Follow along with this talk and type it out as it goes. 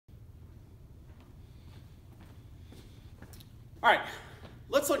All right,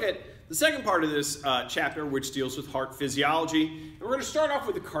 let's look at the second part of this chapter, which deals with heart physiology. And we're going to start off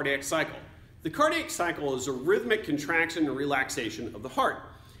with the cardiac cycle. The cardiac cycle is a rhythmic contraction and relaxation of the heart.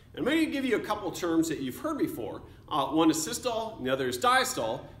 And I'm going to give you a couple terms that you've heard before. One is systole, and the other is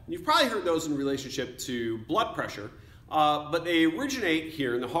diastole. And you've probably heard those in relationship to blood pressure, but they originate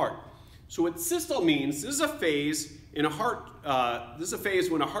here in the heart. So what systole means, this is a phase in a heart, this is a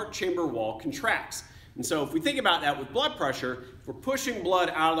phase when a heart chamber wall contracts. And so if we think about that with blood pressure, if we're pushing blood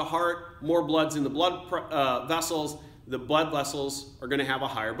out of the heart, more blood's in the blood vessels, the blood vessels are going to have a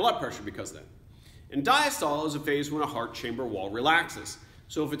higher blood pressure because of that. And diastole is a phase when a heart chamber wall relaxes.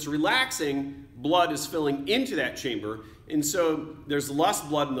 So if it's relaxing, blood is filling into that chamber, and so there's less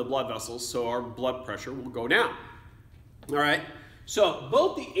blood in the blood vessels, so our blood pressure will go down. All right? So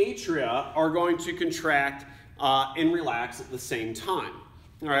both the atria are going to contract and relax at the same time.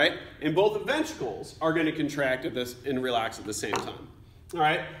 All right, and both the ventricles are going to contract at this and relax at the same time. All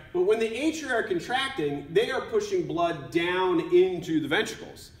right, but when the atria are contracting, they are pushing blood down into the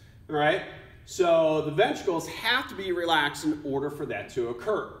ventricles. All right, so the ventricles have to be relaxed in order for that to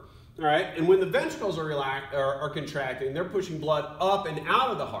occur. All right, and when the ventricles are contracting, they're pushing blood up and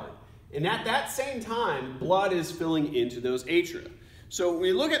out of the heart. And at that same time, blood is filling into those atria. So when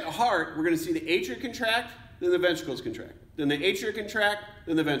we look at the heart, we're going to see the atria contract, then the ventricles contract. Then the atria contract,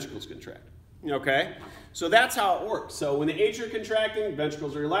 then the ventricles contract. Okay? So that's how it works. So when the atria are contracting, the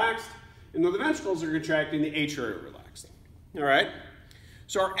ventricles are relaxed. And when the ventricles are contracting, the atria are relaxed. All right?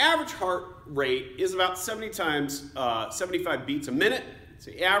 So our average heart rate is about 75 beats a minute. It's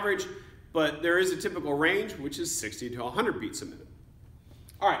the average, but there is a typical range, which is 60 to 100 beats a minute.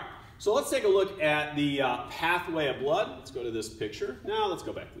 All right, so let's take a look at the pathway of blood. Let's go to this picture. Now let's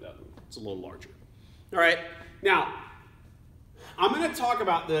go back to that one. It's a little larger. All right, now, I'm going to talk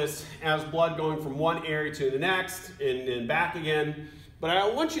about this as blood going from one area to the next and then back again. But I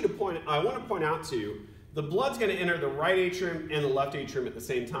want to point out to you, the blood's going to enter the right atrium and the left atrium at the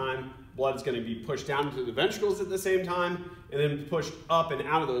same time. Blood's going to be pushed down into the ventricles at the same time, and then pushed up and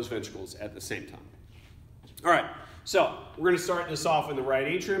out of those ventricles at the same time. All right, so we're going to start this off in the right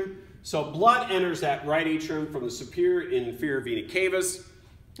atrium. So blood enters that right atrium from the superior and inferior vena cavas,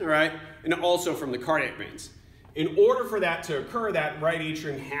 all right, and also from the cardiac veins. In order for that to occur, that right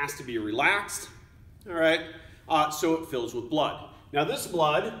atrium has to be relaxed, all right, so it fills with blood. Now this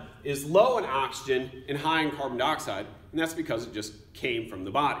blood is low in oxygen and high in carbon dioxide, and that's because it just came from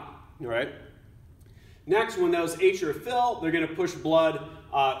the body, all right? Next, when those atria fill, they're going to push blood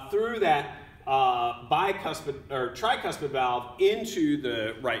through that bicuspid or tricuspid valve into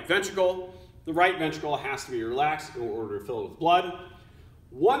the right ventricle. The right ventricle has to be relaxed in order to fill it with blood.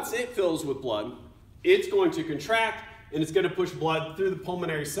 Once it fills with blood, it's going to contract, and it's going to push blood through the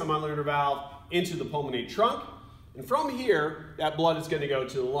pulmonary semilunar valve into the pulmonary trunk. And from here, that blood is going to go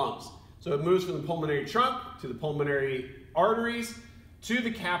to the lungs. So it moves from the pulmonary trunk to the pulmonary arteries to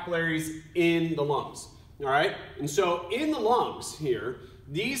the capillaries in the lungs. All right? And so in the lungs here,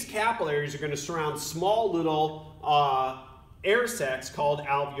 these capillaries are going to surround small little air sacs called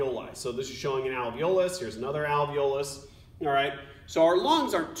alveoli. So this is showing an alveolus. Here's another alveolus. All right? So our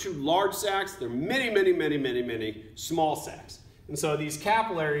lungs aren't two large sacs, they're many, many, many, many, many small sacs. And so these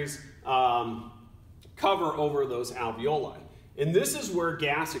capillaries cover over those alveoli. And this is where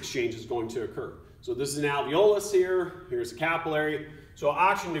gas exchange is going to occur. So this is an alveolus here, here's a capillary. So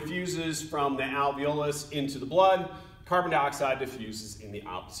oxygen diffuses from the alveolus into the blood, carbon dioxide diffuses in the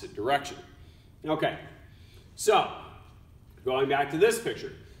opposite direction. Okay, so going back to this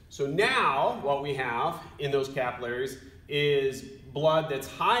picture. So now what we have in those capillaries is blood that's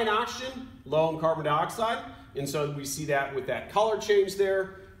high in oxygen, low in carbon dioxide, and so we see that with that color change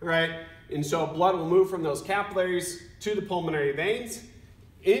there, right? And so blood will move from those capillaries to the pulmonary veins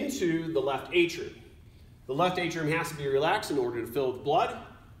into the left atrium. The left atrium has to be relaxed in order to fill with blood.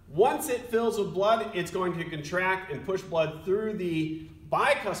 Once it fills with blood, it's going to contract and push blood through the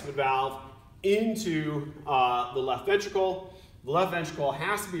bicuspid valve into the left ventricle. The left ventricle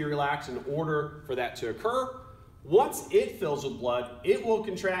has to be relaxed in order for that to occur. Once it fills with blood, it will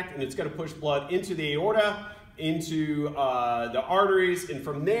contract and it's going to push blood into the aorta, into the arteries, and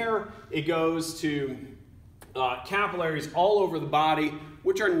from there it goes to capillaries all over the body,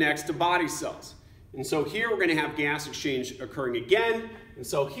 which are next to body cells. And so here we're going to have gas exchange occurring again. And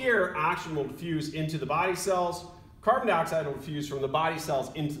so here oxygen will diffuse into the body cells, carbon dioxide will diffuse from the body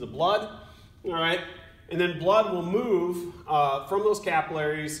cells into the blood, all right? And then blood will move from those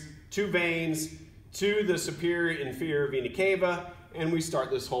capillaries to veins, to the superior inferior vena cava, and we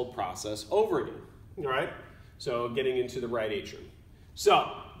start this whole process over again, all right? So getting into the right atrium. So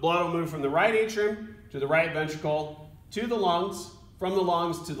blood will move from the right atrium to the right ventricle, to the lungs, from the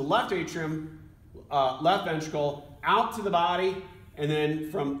lungs to the left atrium, left ventricle, out to the body, and then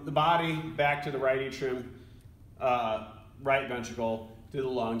from the body back to the right atrium, right ventricle, to the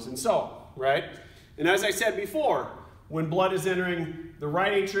lungs, and so on, right? And as I said before, when blood is entering the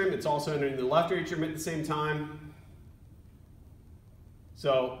right atrium, it's also entering the left atrium at the same time.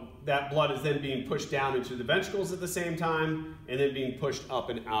 So that blood is then being pushed down into the ventricles at the same time, and then being pushed up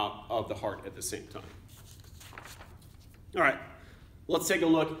and out of the heart at the same time. All right, let's take a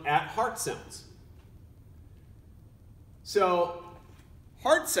look at heart sounds. So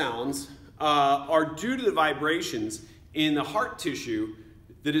heart sounds are due to the vibrations in the heart tissue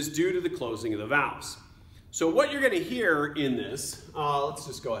that is due to the closing of the valves. So what you're going to hear in this, let's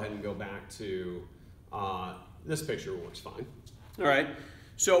just go ahead and go back to this picture works fine. All right,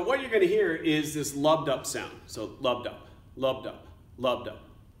 so what you're going to hear is this lubbed up sound. So lubbed up, lubbed up, lubbed up.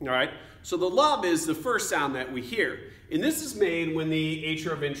 All right, so the lub is the first sound that we hear. And this is made when the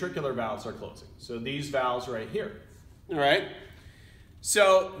atrioventricular valves are closing. So these valves right here. All right,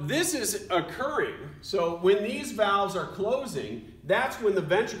 so this is occurring. So when these valves are closing, that's when the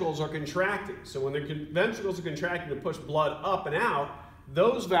ventricles are contracting. So when the ventricles are contracting to push blood up and out,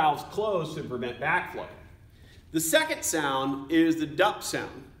 those valves close to prevent backflow. The second sound is the dup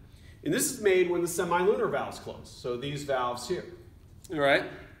sound. And this is made when the semilunar valves close. So these valves here. All right,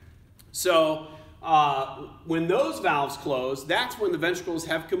 so when those valves close, that's when the ventricles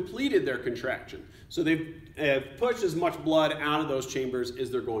have completed their contraction. So they've pushed as much blood out of those chambers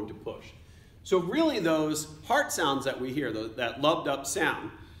as they're going to push. So really those heart sounds that we hear, that lubbed up sound,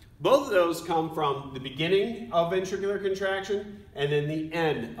 both of those come from the beginning of ventricular contraction and then the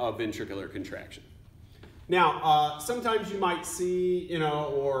end of ventricular contraction. Now, sometimes you might see,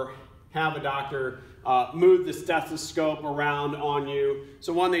 or have a doctor move the stethoscope around on you.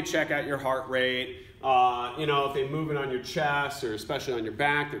 So when they check out your heart rate, if they move it on your chest or especially on your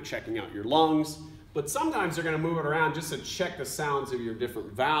back, they're checking out your lungs. But sometimes they're going to move it around just to check the sounds of your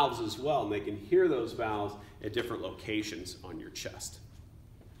different valves as well, and they can hear those valves at different locations on your chest.